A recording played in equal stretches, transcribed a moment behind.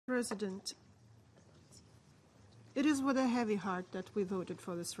President, it is with a heavy heart that we voted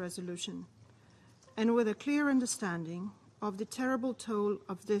for this resolution, and with a clear understanding of the terrible toll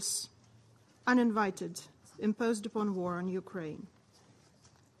of this uninvited, imposed upon war on Ukraine.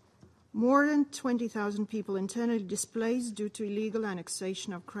 More than 20,000 people internally displaced due to illegal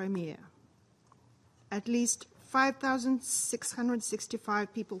annexation of Crimea. At least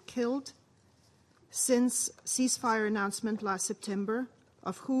 5,665 people killed since ceasefire announcement last September,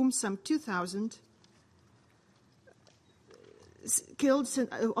 of whom some 2,000 killed,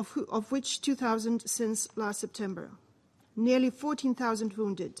 of which 2,000 since last September. Nearly 14,000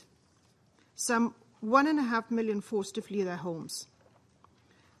 wounded. Some 1.5 million forced to flee their homes.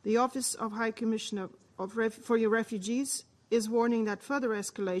 The Office of High Commissioner for Refugees is warning that further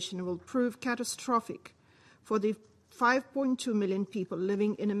escalation will prove catastrophic for the 5.2 million people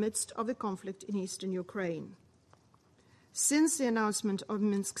living in the midst of the conflict in eastern Ukraine. Since the announcement of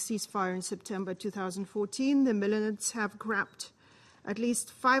Minsk ceasefire in September 2014, the militants have grabbed at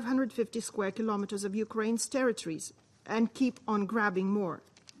least 550 square kilometers of Ukraine's territories and keep on grabbing more.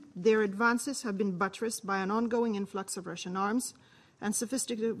 Their advances have been buttressed by an ongoing influx of Russian arms and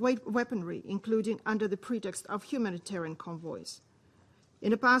sophisticated weaponry, including under the pretext of humanitarian convoys.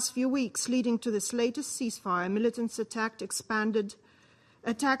 In the past few weeks leading to this latest ceasefire, militants' attacks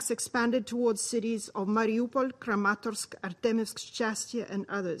expanded towards cities of Mariupol, Kramatorsk, Artemivsk, Chastya, and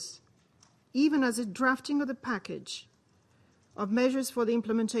others. Even as the drafting of the package of measures for the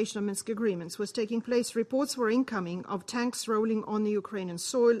implementation of Minsk agreements was taking place, reports were incoming of tanks rolling on the Ukrainian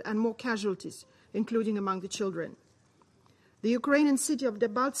soil and more casualties, including among the children. The Ukrainian city of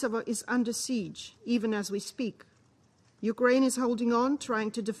Debaltseve is under siege, even as we speak. Ukraine is holding on,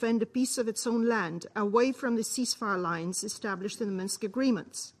 trying to defend a piece of its own land, away from the ceasefire lines established in the Minsk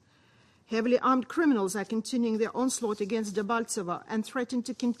agreements. Heavily armed criminals are continuing their onslaught against Debaltseve and threaten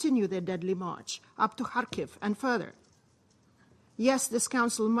to continue their deadly march up to Kharkiv and further. Yes, this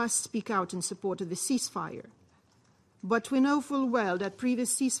Council must speak out in support of the ceasefire. But we know full well that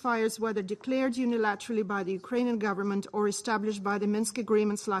previous ceasefires, whether declared unilaterally by the Ukrainian government or established by the Minsk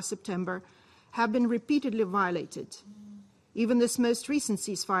agreements last September, have been repeatedly violated. Even this most recent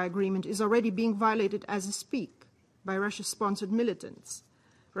ceasefire agreement is already being violated as we speak by Russia-sponsored militants.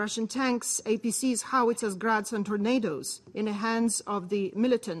 Russian tanks, APCs, howitzers, Grads, and tornadoes in the hands of the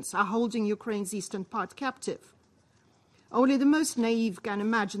militants are holding Ukraine's eastern part captive. Only the most naive can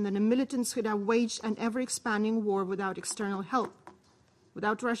imagine that the militants could have waged an ever-expanding war without external help.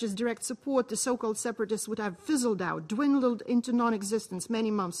 Without Russia's direct support, the so-called separatists would have fizzled out, dwindled into non-existence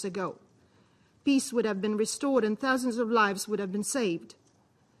many months ago. Peace would have been restored and thousands of lives would have been saved.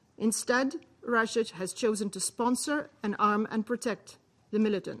 Instead, Russia has chosen to sponsor and arm and protect the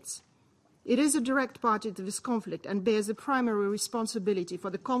militants. It is a direct party to this conflict and bears the primary responsibility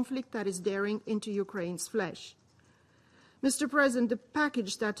for the conflict that is daring into Ukraine's flesh. Mr. President, the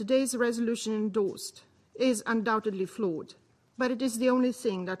package that today's resolution endorsed is undoubtedly flawed, but it is the only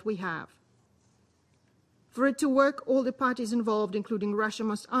thing that we have. For it to work, all the parties involved, including Russia,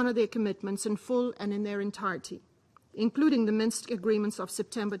 must honor their commitments in full and in their entirety, including the Minsk agreements of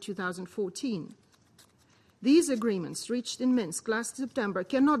September 2014. These agreements, reached in Minsk last September,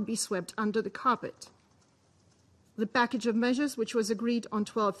 cannot be swept under the carpet. The package of measures, which was agreed on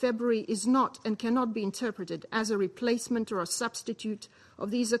 12 February, is not and cannot be interpreted as a replacement or a substitute of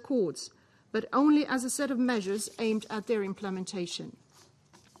these accords, but only as a set of measures aimed at their implementation.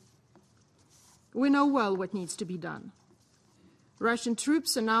 We know well what needs to be done. Russian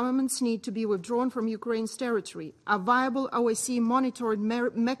troops and armaments need to be withdrawn from Ukraine's territory. A viable OSCE monitoring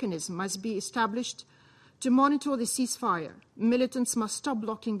mechanism must be established to monitor the ceasefire. Militants must stop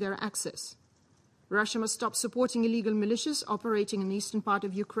blocking their access. Russia must stop supporting illegal militias operating in the eastern part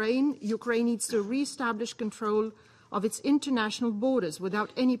of Ukraine. Ukraine needs to re-establish control of its international borders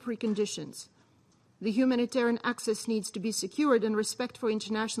without any preconditions. The humanitarian access needs to be secured and respect for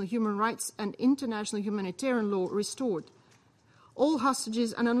international human rights and international humanitarian law restored. All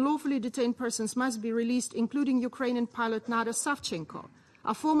hostages and unlawfully detained persons must be released, including Ukrainian pilot Nada Savchenko,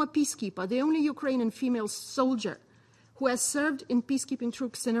 a former peacekeeper, the only Ukrainian female soldier who has served in peacekeeping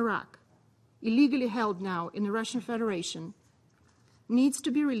troops in Iraq, illegally held now in the Russian Federation, needs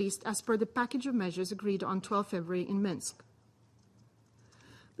to be released as per the package of measures agreed on 12 February in Minsk.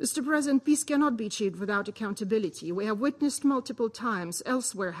 Mr. President, peace cannot be achieved without accountability. We have witnessed multiple times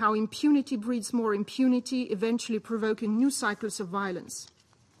elsewhere how impunity breeds more impunity, eventually provoking new cycles of violence.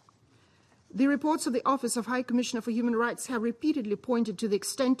 The reports of the Office of High Commissioner for Human Rights have repeatedly pointed to the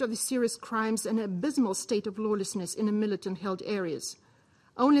extent of the serious crimes and abysmal state of lawlessness in the militant-held areas.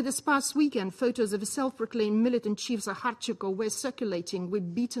 Only this past weekend, photos of self-proclaimed militant chiefs of Kharkiv were circulating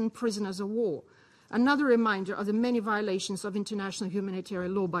with beaten prisoners of war, another reminder of the many violations of international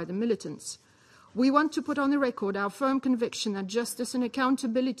humanitarian law by the militants. We want to put on the record our firm conviction that justice and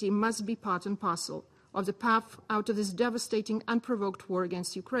accountability must be part and parcel of the path out of this devastating, unprovoked war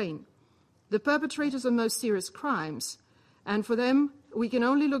against Ukraine. The perpetrators of most serious crimes, and for them, we can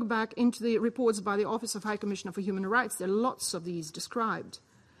only look back into the reports by the Office of High Commissioner for Human Rights. There are lots of these described,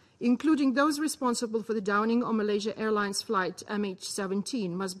 including those responsible for the downing of Malaysia Airlines flight MH17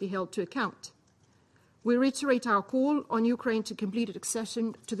 must be held to account. We reiterate our call on Ukraine to complete its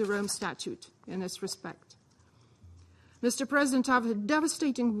accession to the Rome Statute in this respect. Mr. President, after the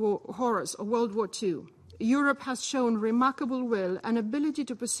devastating horrors of World War II, Europe has shown remarkable will and ability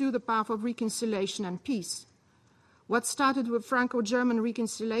to pursue the path of reconciliation and peace. What started with Franco-German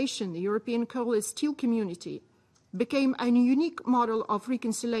reconciliation, the European coal and steel community, became a unique model of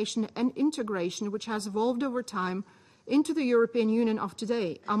reconciliation and integration which has evolved over time into the European Union of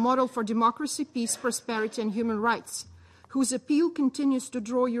today, a model for democracy, peace, prosperity and human rights, whose appeal continues to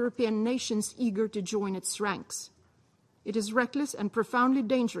draw European nations eager to join its ranks. It is reckless and profoundly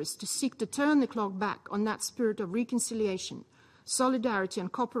dangerous to seek to turn the clock back on that spirit of reconciliation, solidarity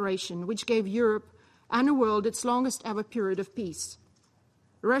and cooperation which gave Europe and the world its longest ever period of peace.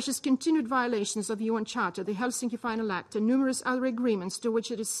 Russia's continued violations of the UN Charter, the Helsinki Final Act and numerous other agreements to which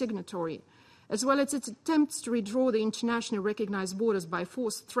it is signatory, as well as its attempts to redraw the internationally recognized borders by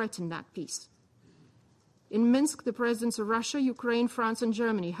force, threaten that peace. In Minsk, the presidents of Russia, Ukraine, France and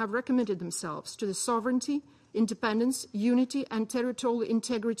Germany have recommitted themselves to the sovereignty, independence, unity and territorial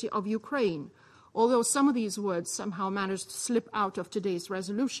integrity of Ukraine, although some of these words somehow managed to slip out of today's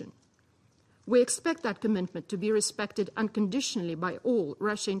resolution. We expect that commitment to be respected unconditionally by all,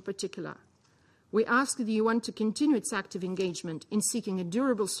 Russia in particular. We ask the UN to continue its active engagement in seeking a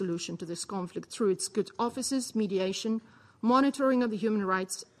durable solution to this conflict through its good offices, mediation, monitoring of the human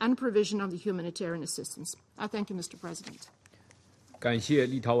rights, and provision of the humanitarian assistance. I thank you, Mr. President. 感谢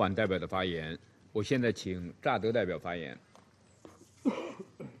立陶宛代表的发言。我现在请乍得代表发言。